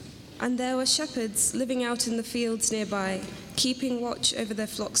And there were shepherds living out in the fields nearby, keeping watch over their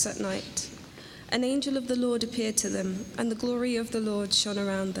flocks at night. An angel of the Lord appeared to them, and the glory of the Lord shone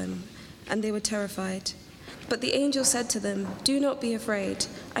around them, and they were terrified. But the angel said to them, "Do not be afraid.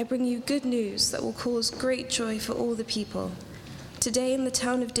 I bring you good news that will cause great joy for all the people. Today in the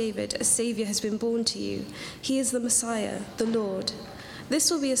town of David, a Savior has been born to you. He is the Messiah, the Lord.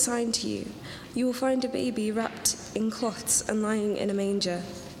 This will be a sign to you. You will find a baby wrapped in cloths and lying in a manger."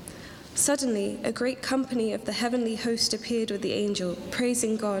 Suddenly, a great company of the heavenly host appeared with the angel,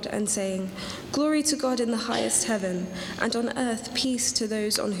 praising God and saying, "Glory to God in the highest heaven, and on earth peace to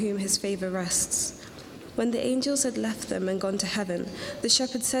those on whom his favor rests." When the angels had left them and gone to heaven, the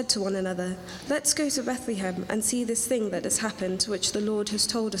shepherds said to one another, "Let's go to Bethlehem and see this thing that has happened, which the Lord has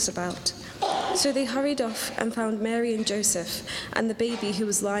told us about." So they hurried off and found Mary and Joseph and the baby who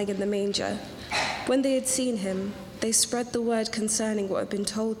was lying in the manger. When they had seen him, they spread the word concerning what had been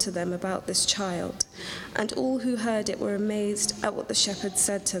told to them about this child, and all who heard it were amazed at what the shepherds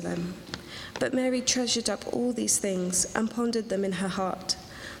said to them. But Mary treasured up all these things and pondered them in her heart.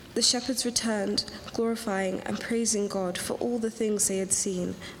 The shepherds returned, glorifying and praising God for all the things they had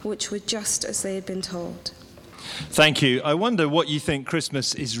seen, which were just as they had been told. Thank you. I wonder what you think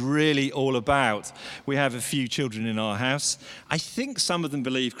Christmas is really all about. We have a few children in our house. I think some of them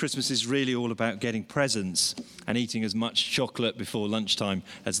believe Christmas is really all about getting presents and eating as much chocolate before lunchtime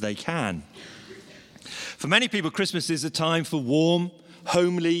as they can. For many people, Christmas is a time for warm,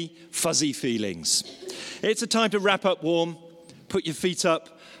 homely, fuzzy feelings. It's a time to wrap up warm, put your feet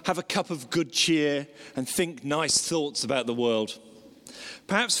up, have a cup of good cheer, and think nice thoughts about the world.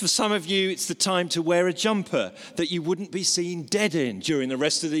 Perhaps for some of you, it's the time to wear a jumper that you wouldn't be seen dead in during the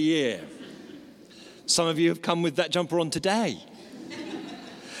rest of the year. Some of you have come with that jumper on today.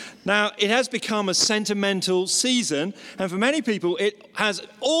 Now, it has become a sentimental season, and for many people, it has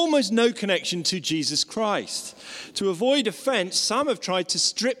almost no connection to Jesus Christ. To avoid offense, some have tried to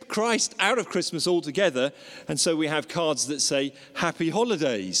strip Christ out of Christmas altogether, and so we have cards that say, "Happy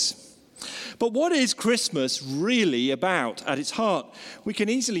Holidays." But what is Christmas really about at its heart? We can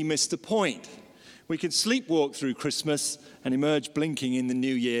easily miss the point. We can sleepwalk through Christmas and emerge blinking in the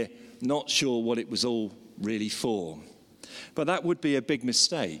new year, not sure what it was all really for. But that would be a big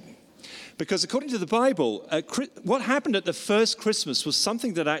mistake. Because according to the Bible, what happened at the first Christmas was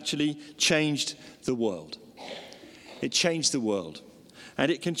something that actually changed the world. It changed the world.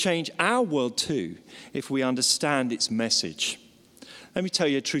 And it can change our world too if we understand its message. Let me tell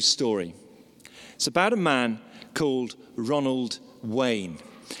you a true story. It's about a man called Ronald Wayne.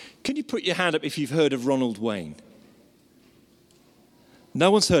 Can you put your hand up if you've heard of Ronald Wayne?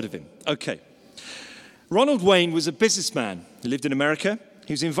 No one's heard of him. Okay. Ronald Wayne was a businessman. He lived in America.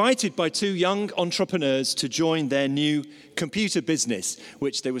 He was invited by two young entrepreneurs to join their new computer business,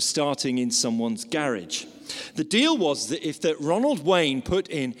 which they were starting in someone's garage. The deal was that if Ronald Wayne put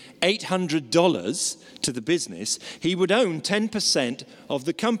in $800 to the business, he would own 10% of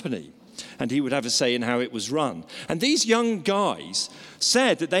the company, and he would have a say in how it was run. And these young guys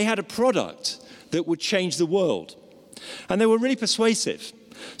said that they had a product that would change the world, and they were really persuasive.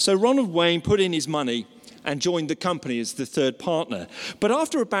 So Ronald Wayne put in his money and joined the company as the third partner. But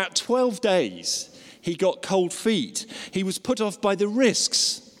after about 12 days, he got cold feet. He was put off by the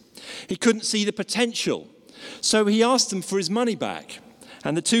risks. He couldn't see the potential. So he asked them for his money back.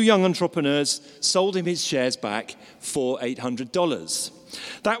 And the two young entrepreneurs sold him his shares back for $800.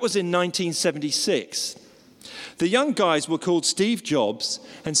 That was in 1976. The young guys were called Steve Jobs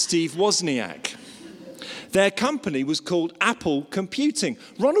and Steve Wozniak. Their company was called Apple Computing.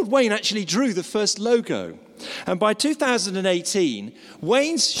 Ronald Wayne actually drew the first logo. And by 2018,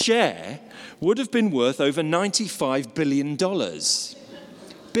 Wayne's share would have been worth over $95 billion.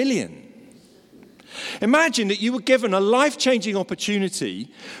 Billion. Imagine that you were given a life-changing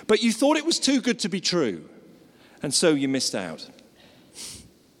opportunity, but you thought it was too good to be true, and so you missed out.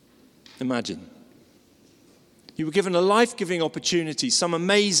 Imagine. You were given a life-giving opportunity, some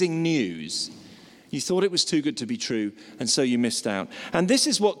amazing news. You thought it was too good to be true, and so you missed out. And this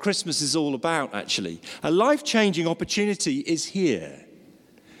is what Christmas is all about, actually. A life-changing opportunity is here.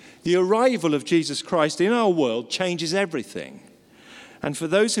 The arrival of Jesus Christ in our world changes everything. And for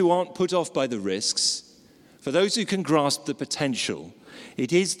those who aren't put off by the risks, for those who can grasp the potential,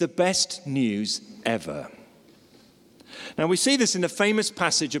 it is the best news ever. Now, we see this in the famous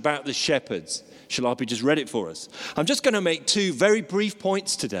passage about the shepherds. Shalapi just read it for us. I'm just going to make two very brief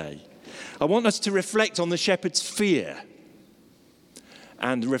points today. I want us to reflect on the shepherd's fear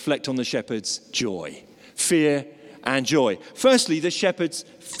and reflect on the shepherd's joy. Fear and joy. Firstly, the shepherds'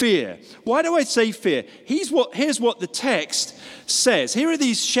 fear. Why do I say fear? Here's what the text says. Here are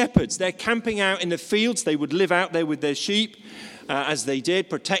these shepherds. They're camping out in the fields. They would live out there with their sheep as they did,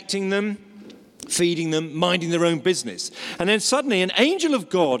 protecting them, feeding them, minding their own business. And then suddenly an angel of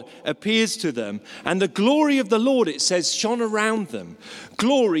God appears to them, and the glory of the Lord, it says, shone around them.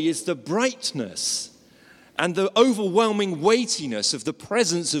 Glory is the brightness and the overwhelming weightiness of the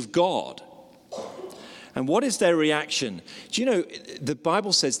presence of God. And what is their reaction? Do you know, the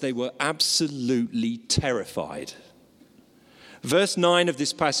Bible says they were absolutely terrified. Verse 9 of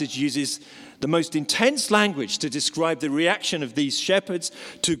this passage uses the most intense language to describe the reaction of these shepherds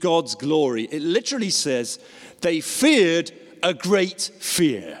to God's glory. It literally says they feared a great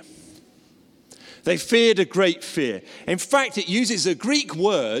fear. They feared a great fear. In fact, it uses a Greek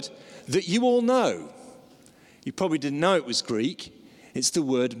word that you all know. You probably didn't know it was Greek. It's the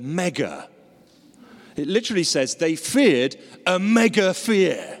word mega. It literally says they feared a mega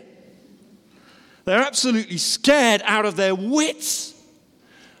fear. They're absolutely scared out of their wits.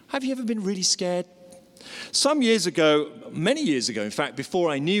 Have you ever been really scared? Some years ago, many years ago, in fact, before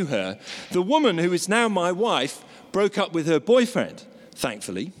I knew her, the woman who is now my wife broke up with her boyfriend,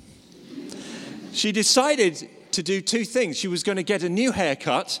 thankfully. She decided to do two things. She was going to get a new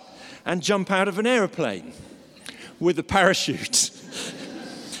haircut and jump out of an aeroplane with a parachute.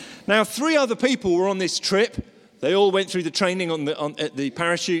 Now, 3 other people were on this trip. They all went through the training at the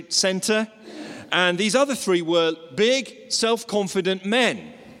parachute center. And these other 3 were big, self-confident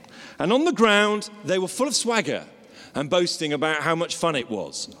men. And on the ground, they were full of swagger and boasting about how much fun it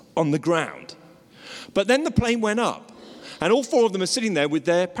was on the ground. But then the plane went up, and all 4 of them are sitting there with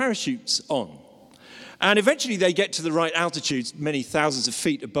their parachutes on. And eventually they get to the right altitudes, many thousands of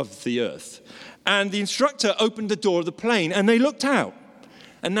feet above the earth. And the instructor opened the door of the plane, and they looked out.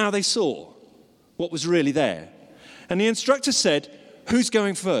 And now they saw what was really there. And the instructor said, "Who's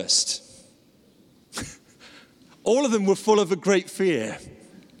going first?" All of them were full of a great fear.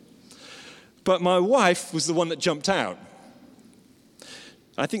 But my wife was the one that jumped out.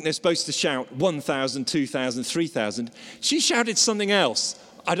 I think they're supposed to shout 1,000, 2,000, 3,000. She shouted something else.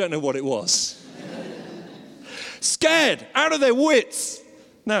 I don't know what it was. Scared, out of their wits.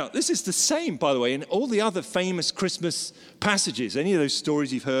 Now, this is the same, by the way, in all the other famous Christmas passages, any of those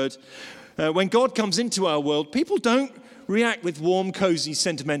stories you've heard. When God comes into our world, people don't react with warm, cozy,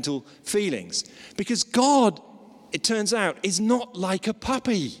 sentimental feelings. Because God, it turns out, is not like a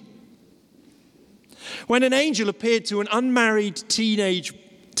puppy. When an angel appeared to an unmarried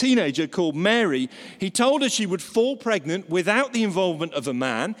teenager called Mary, he told her she would fall pregnant without the involvement of a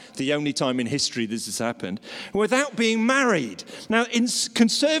man, the only time in history this has happened, without being married. Now, in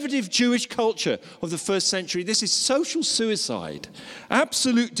conservative Jewish culture of the first century, this is social suicide,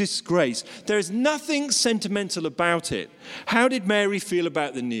 absolute disgrace. There is nothing sentimental about it. How did Mary feel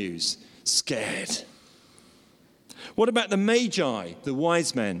about the news? Scared. What about the Magi, the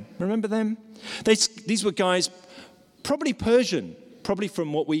wise men? Remember them? These were guys, probably Persian, probably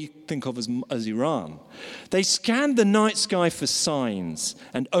from what we think of as Iran. They scanned the night sky for signs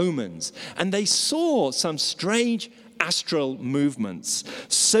and omens, and they saw some strange astral movements,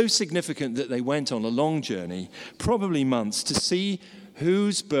 so significant that they went on a long journey, probably months, to see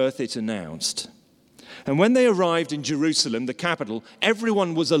whose birth it announced. And when they arrived in Jerusalem, the capital,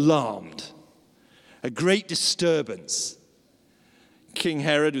 everyone was alarmed. A great disturbance. King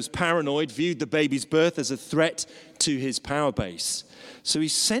Herod was paranoid, viewed the baby's birth as a threat to his power base. So he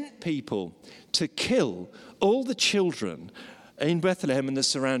sent people to kill all the children in Bethlehem and the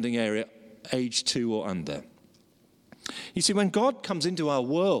surrounding area, age 2 or under. You see, when God comes into our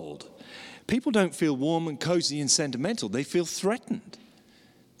world, people don't feel warm and cozy and sentimental. They feel threatened.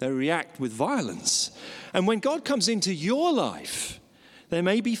 They react with violence. And when God comes into your life, there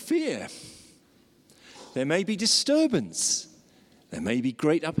may be fear. There may be disturbance. There may be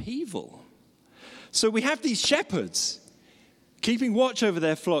great upheaval. So we have these shepherds keeping watch over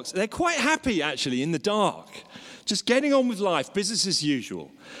their flocks. They're quite happy, actually, in the dark, just getting on with life, business as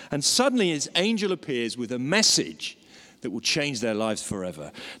usual. And suddenly his angel appears with a message that will change their lives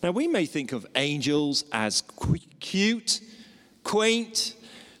forever. Now, we may think of angels as cute, quaint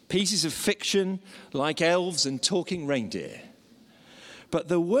pieces of fiction like elves and talking reindeer. But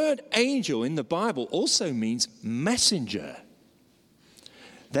the word angel in the Bible also means messenger.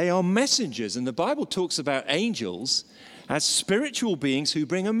 They are messengers, and the Bible talks about angels as spiritual beings who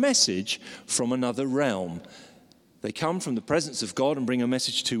bring a message from another realm. They come from the presence of God and bring a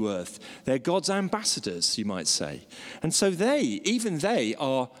message to earth. They're God's ambassadors, you might say. And so even they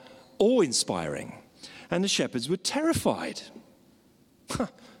are awe-inspiring. And the shepherds were terrified.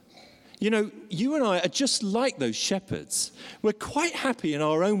 You know, you and I are just like those shepherds. We're quite happy in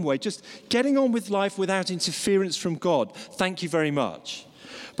our own way, just getting on with life without interference from God. Thank you very much.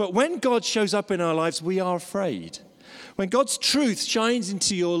 But when God shows up in our lives, we are afraid. When God's truth shines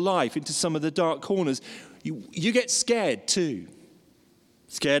into your life, into some of the dark corners, you get scared too.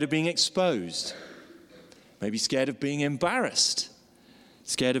 Scared of being exposed. Maybe scared of being embarrassed.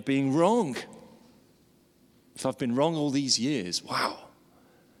 Scared of being wrong. If I've been wrong all these years, wow.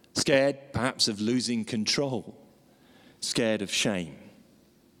 Scared, perhaps, of losing control. Scared of shame.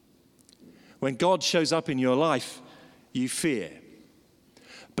 When God shows up in your life, you fear.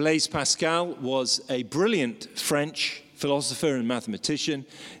 Blaise Pascal was a brilliant French philosopher and mathematician,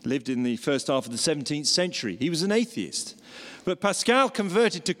 lived in the first half of the 17th century. He was an atheist. But Pascal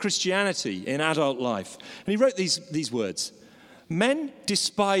converted to Christianity in adult life. And he wrote these words: "Men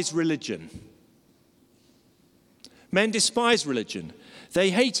despise religion. Men despise religion. They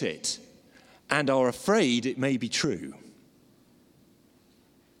hate it and are afraid it may be true."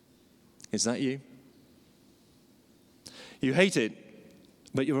 Is that you? You hate it,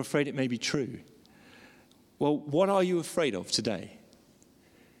 but you're afraid it may be true. Well, what are you afraid of today?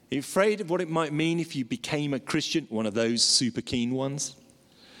 Are you afraid of what it might mean if you became a Christian, one of those super keen ones?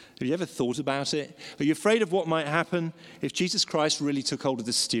 Have you ever thought about it? Are you afraid of what might happen if Jesus Christ really took hold of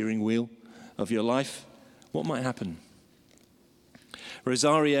the steering wheel of your life? What might happen?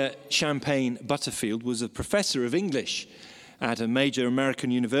 Rosaria Champagne Butterfield was a professor of English at a major American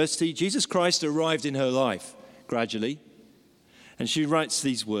university. Jesus Christ arrived in her life gradually, and she writes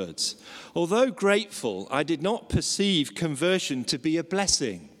these words: "Although grateful, I did not perceive conversion to be a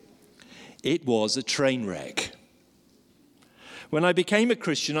blessing. It was a train wreck. When I became a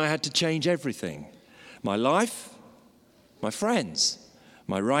Christian, I had to change everything: my life, my friends,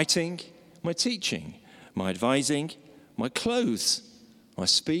 my writing, my teaching, my advising, my clothes, my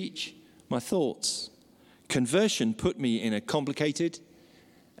speech, my thoughts. Conversion put me in a complicated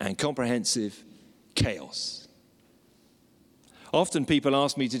and comprehensive chaos." Often people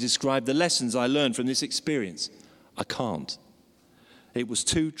ask me to describe the lessons I learned from this experience. I can't. It was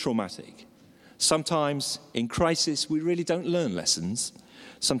too traumatic. Sometimes in crisis, we really don't learn lessons.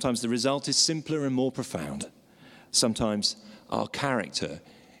 Sometimes the result is simpler and more profound. Sometimes our character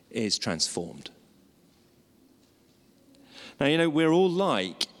is transformed. Now, you know, we're all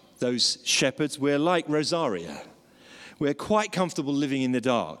like those shepherds. We're like Rosaria. We're quite comfortable living in the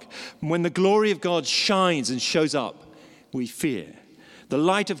dark. When the glory of God shines and shows up, we fear. The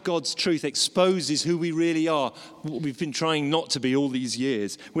light of God's truth exposes who we really are, what we've been trying not to be all these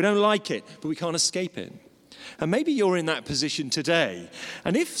years. We don't like it, but we can't escape it. And maybe you're in that position today.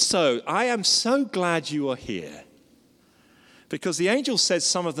 And if so, I am so glad you are here. Because the angel says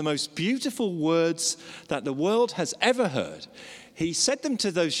some of the most beautiful words that the world has ever heard. He said them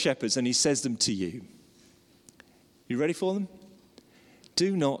to those shepherds, and he says them to you. You ready for them?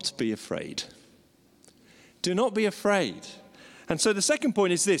 Do not be afraid. Do not be afraid. And so the second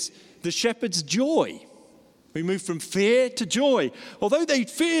point is this: the shepherd's joy. We move from fear to joy. Although they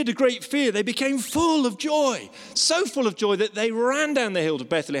feared a great fear, they became full of joy. So full of joy that they ran down the hill to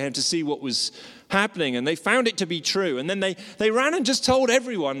Bethlehem to see what was happening, and they found it to be true. And then they ran and just told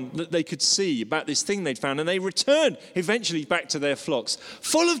everyone that they could see about this thing they'd found, and they returned eventually back to their flocks,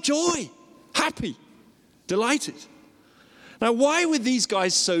 full of joy, happy, delighted. Now, why were these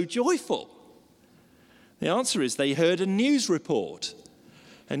guys so joyful? The answer is they heard a news report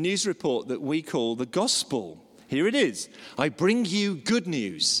that we call the gospel. Here it is: "I bring you good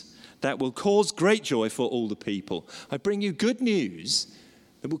news that will cause great joy for all the people." I bring you good news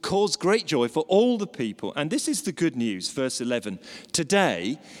that will cause great joy for all the people. And this is the good news, verse 11.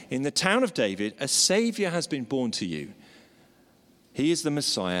 "Today, in the town of David, a Savior has been born to you. He is the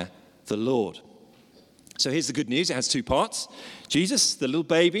Messiah, the Lord." So here's the good news. It has two parts. Jesus, the little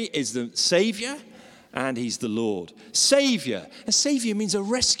baby, is the Savior, and he's the Lord. Savior. A savior means a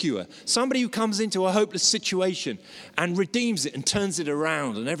rescuer. Somebody who comes into a hopeless situation and redeems it and turns it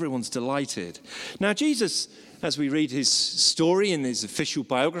around, and everyone's delighted. Now, Jesus, as we read his story in his official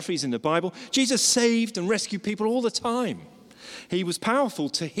biographies in the Bible, Jesus saved and rescued people all the time. He was powerful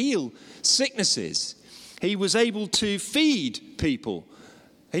to heal sicknesses. He was able to feed people.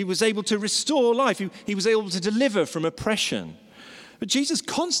 He was able to restore life. He was able to deliver from oppression. But Jesus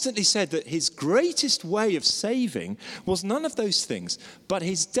constantly said that his greatest way of saving was none of those things, but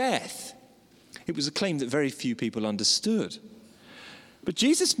his death. It was a claim that very few people understood. But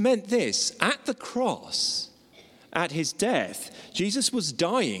Jesus meant this: at the cross, at his death, Jesus was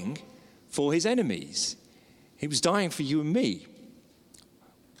dying for his enemies. He was dying for you and me,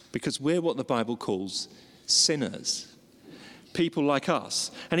 because we're what the Bible calls sinners. people like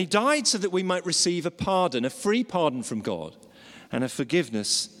us. And he died so that we might receive a pardon, a free pardon from God, and a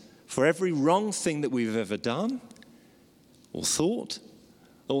forgiveness for every wrong thing that we've ever done or thought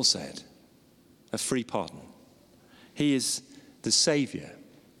or said. A free pardon. He is the Savior,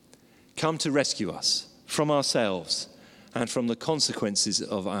 come to rescue us from ourselves and from the consequences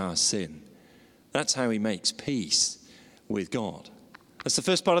of our sin. That's how he makes peace with God. That's the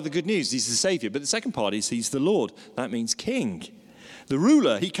first part of the good news. He's the Savior. But the second part is he's the Lord. That means King. The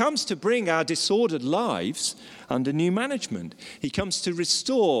ruler. He comes to bring our disordered lives under new management. He comes to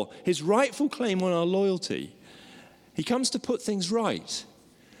restore his rightful claim on our loyalty. He comes to put things right.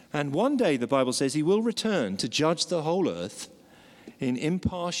 And one day, the Bible says, he will return to judge the whole earth in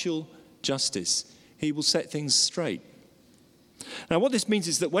impartial justice. He will set things straight. Now, what this means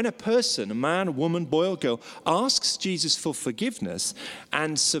is that when a person, a man, a woman, boy or girl, asks Jesus for forgiveness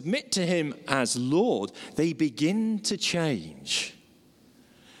and submit to him as Lord, they begin to change.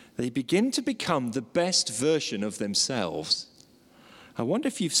 They begin to become the best version of themselves. I wonder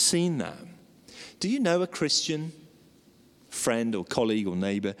if you've seen that. Do you know a Christian friend or colleague or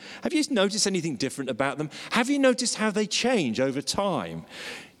neighbor? Have you noticed anything different about them? Have you noticed how they change over time?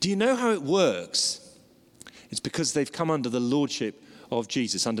 Do you know how it works? It's because they've come under the lordship of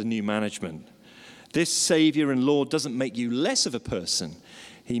Jesus, under new management. This Savior and Lord doesn't make you less of a person.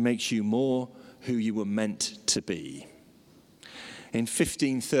 He makes you more who you were meant to be. In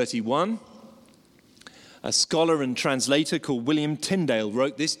 1531, a scholar and translator called William Tyndale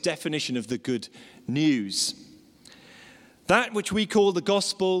wrote this definition of the good news. That which we call the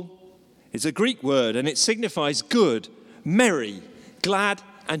gospel is a Greek word, and it signifies good, merry, glad,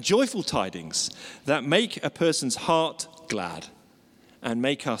 and joyful tidings that make a person's heart glad and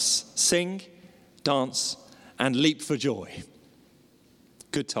make us sing, dance, and leap for joy.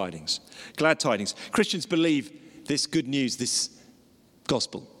 Good tidings, glad tidings. Christians believe this good news, this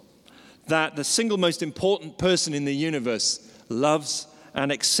gospel, that the single most important person in the universe loves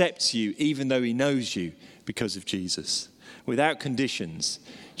and accepts you even though he knows you because of Jesus. Without conditions,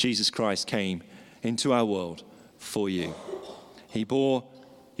 Jesus Christ came into our world for you. He bore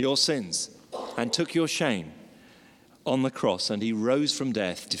your sins and took your shame on the cross, and he rose from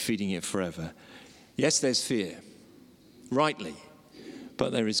death, defeating it forever. Yes, there's fear, rightly,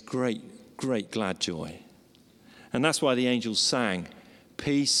 but there is great, great glad joy. And that's why the angels sang,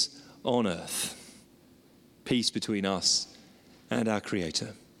 peace on earth, peace between us and our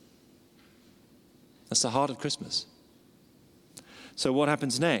Creator. That's the heart of Christmas. So what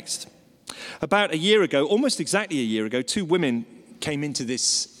happens next? About a year ago, almost exactly a year ago, two women came into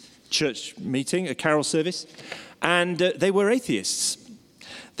this church meeting, a carol service, and they were atheists.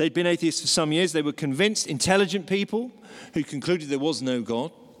 They'd been atheists for some years. They were convinced, intelligent people who concluded there was no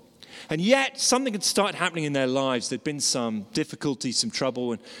God. And yet, something had started happening in their lives. There'd been some difficulty, some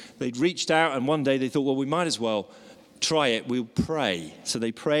trouble, and they'd reached out, and one day they thought, well, we might as well try it, we'll pray. So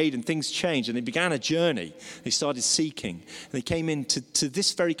they prayed, and things changed, and they began a journey. They started seeking. And they came into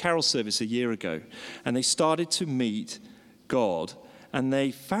this very carol service a year ago, and they started to meet God, and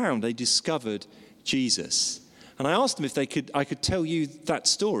they discovered Jesus. And I asked them if I could tell you that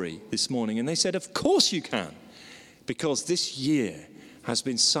story this morning, and they said, of course you can, because this year has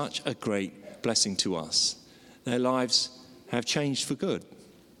been such a great blessing to us. Their lives have changed for good.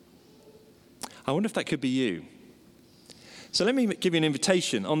 I wonder if that could be you. So let me give you an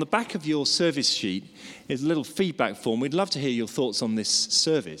invitation. On the back of your service sheet is a little feedback form. We'd love to hear your thoughts on this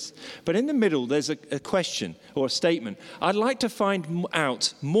service. But in the middle, there's a question or a statement. I'd like to find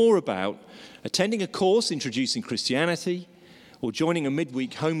out more about attending a course introducing Christianity, or joining a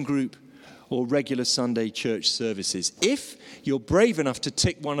midweek home group, or regular Sunday church services. If you're brave enough to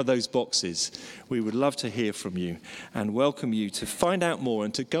tick one of those boxes, we would love to hear from you and welcome you to find out more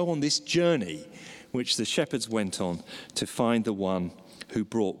and to go on this journey which the shepherds went on to find the one who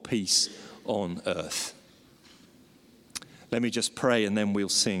brought peace on earth. Let me just pray, and then we'll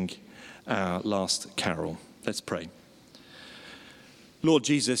sing our last carol. Let's pray. Lord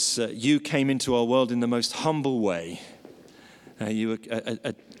Jesus, you came into our world in the most humble way. You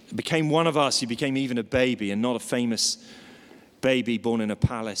became one of us. You became even a baby, and not a famous baby born in a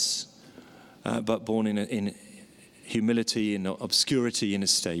palace, but born in humility, in obscurity, in a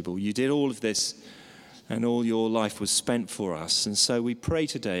stable. You did all of this, and all your life was spent for us. And so we pray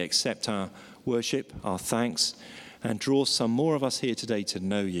today, accept our worship, our thanks, and draw some more of us here today to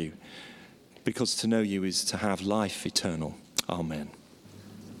know you, because to know you is to have life eternal. Amen.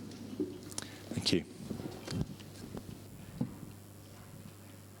 Thank you.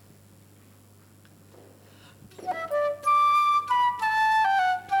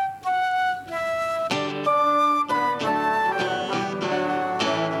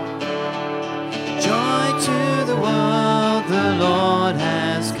 Lord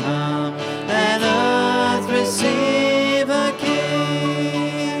has come. Let earth receive a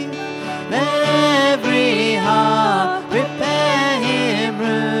King. Let every heart prepare him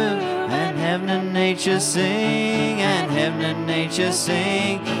room. And heaven and nature sing, and heaven and nature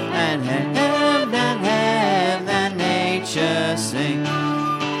sing, and heaven and nature sing.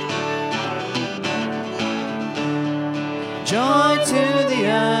 Joy to the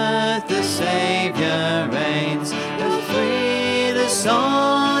earth, the Savior reigns. The free the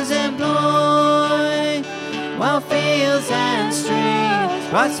souls employ, while fields and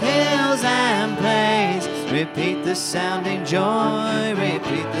streams, rocks, hills and plains, repeat the sounding joy,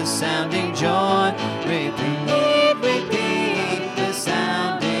 repeat the sounding joy, repeat the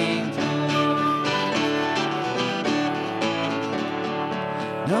sounding joy.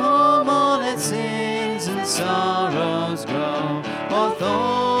 No more let sins and sorrows grow, or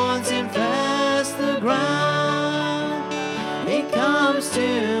thorns infest the ground. He comes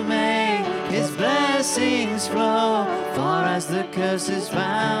to make his blessings flow, far as the curse is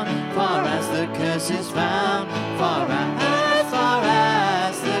found, far as the curse is found, far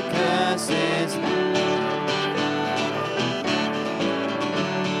as the curse is found.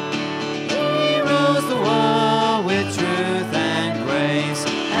 He rules the world with truth and grace,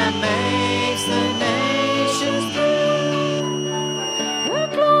 and makes the nations prove the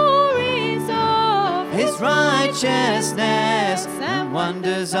glories of his righteousness, and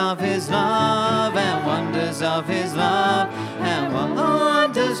wonders of his love, and wonders of his love, and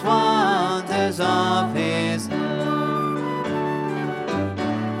wonders of his love.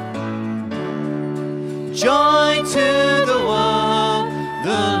 Joy to the world,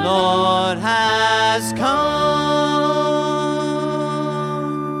 the Lord has come.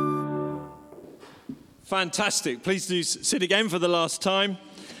 Fantastic. Please do sit again for the last time.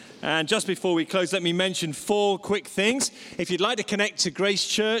 And just before we close, let me mention 4 quick things. If you'd like to connect to Grace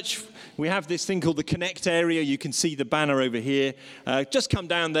Church, we have this thing called the Connect area. You can see the banner over here. Just come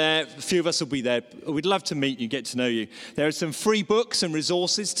down there. A few of us will be there. We'd love to meet you, get to know you. There are some free books and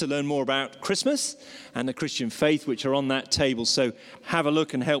resources to learn more about Christmas and the Christian faith, which are on that table. So have a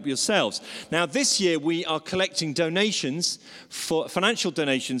look and help yourselves. Now, this year we are collecting donations, financial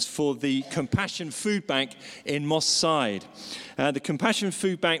donations for the Compassion Food Bank in Moss Side. The Compassion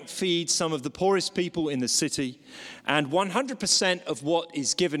Food Bank feeds some of the poorest people in the city, and 100% of what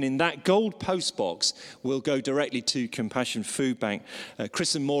is given in that gold post box will go directly to Compassion Food Bank.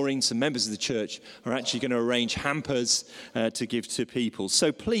 Chris and Maureen, some members of the church, are actually going to arrange hampers to give to people.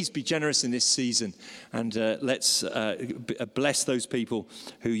 So please be generous in this season, and let's bless those people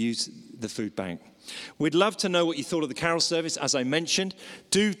who use the food bank. We'd love to know what you thought of the carol service. As I mentioned,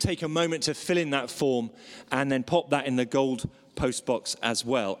 do take a moment to fill in that form and then pop that in the gold post box as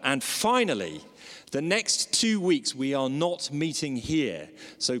well. And finally, the next 2 weeks we are not meeting here.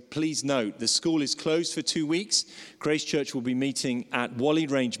 So please note, the school is closed for 2 weeks. Grace Church will be meeting at Whalley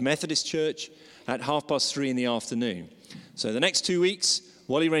Range Methodist Church at 3:30 in the afternoon. So the next 2 weeks,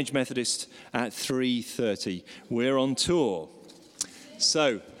 Whalley Range Methodist at 3:30. We're on tour.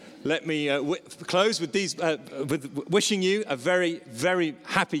 So let me close with with wishing you a very, very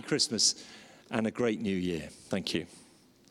happy Christmas and a great new year. Thank you.